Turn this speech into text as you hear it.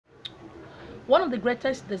one of the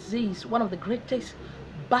greatest disease, one of the greatest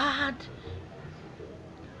bad,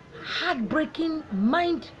 heartbreaking,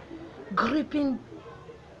 mind-gripping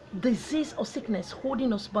disease or sickness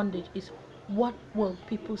holding us bondage is, what will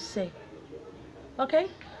people say? Okay?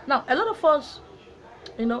 Now, a lot of us,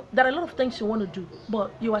 there are a lot of things you want to do,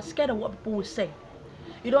 but you are scared of what people will say.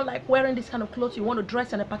 You don't like wearing this kind of clothes. You want to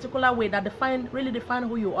dress in a particular way that really define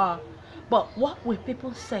who you are. But what will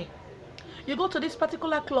people say? You go to this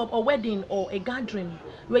particular club or wedding or a gathering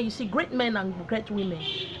where you see great men and great women,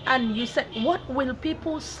 and you say, what will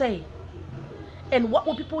people say? And what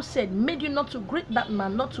will people say made you not to greet that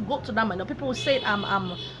man, not to go to that man? Or people will say,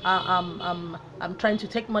 I'm trying to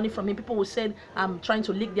take money from him. People will say, I'm trying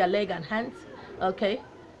to lick their leg and hands. Okay.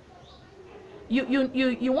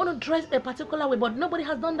 You want to dress a particular way, but nobody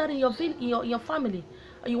has done that in your family.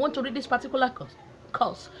 You want to read this particular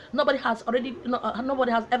course. Nobody has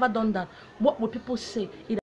ever done that. What will people say?